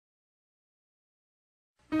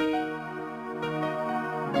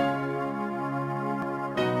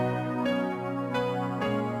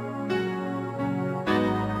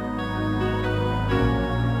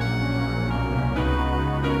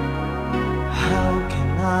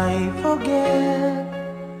I forget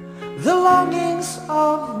the longings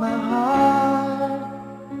of my heart?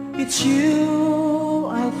 It's you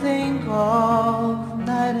I think of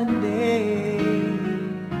night and day.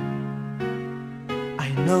 I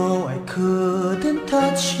know I couldn't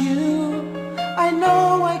touch you, I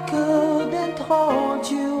know I couldn't hold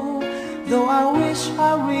you, though I wish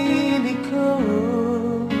I really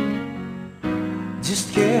could just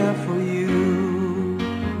care for you.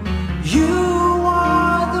 You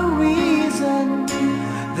are the reason,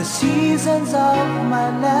 the seasons of my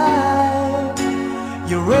life.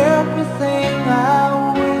 You're everything I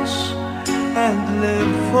wish and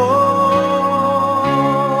live for.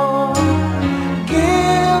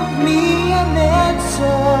 Give me an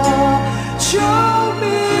answer, show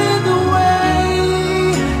me the way.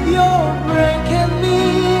 You're breaking me,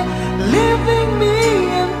 leaving me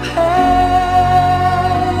in pain.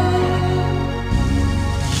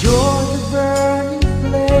 You're the burning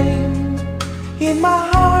flame in my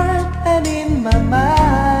heart and in my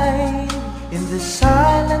mind. In the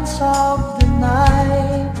silence of the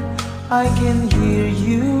night, I can hear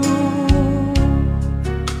you.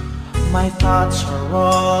 My thoughts are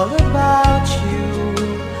all about you,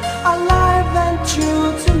 alive and true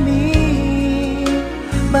to me.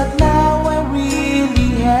 But now I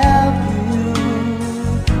really have you,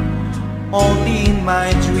 only in my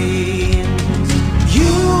dreams.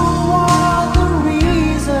 You are the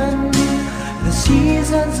reason, the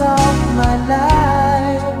seasons of my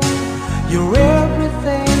life. You're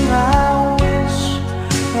everything I wish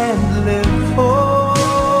and live for.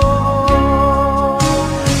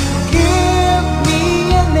 Give me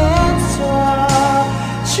an answer,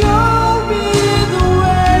 show me the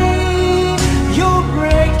way. You're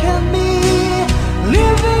breaking me,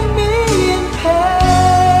 leaving me in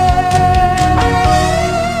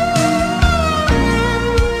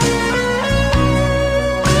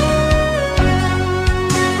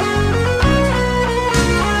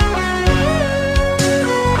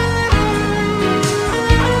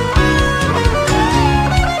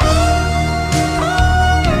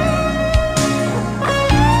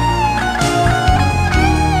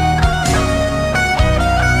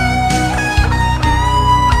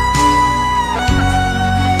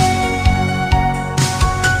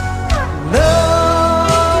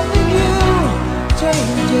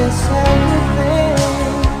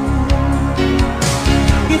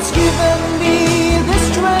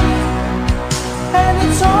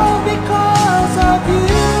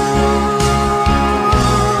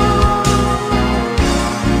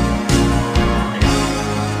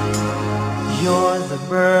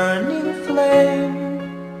burning flame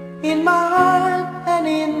in my heart and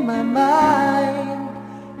in my mind.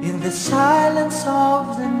 In the silence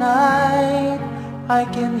of the night, I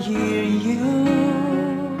can hear you.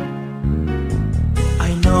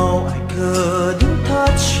 I know I couldn't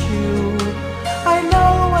touch you, I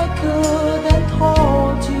know I couldn't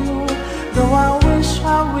hold you, though I wish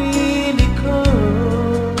I really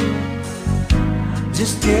could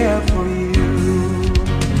just care for you.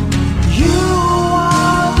 You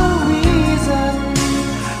are the reason,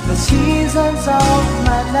 the seasons of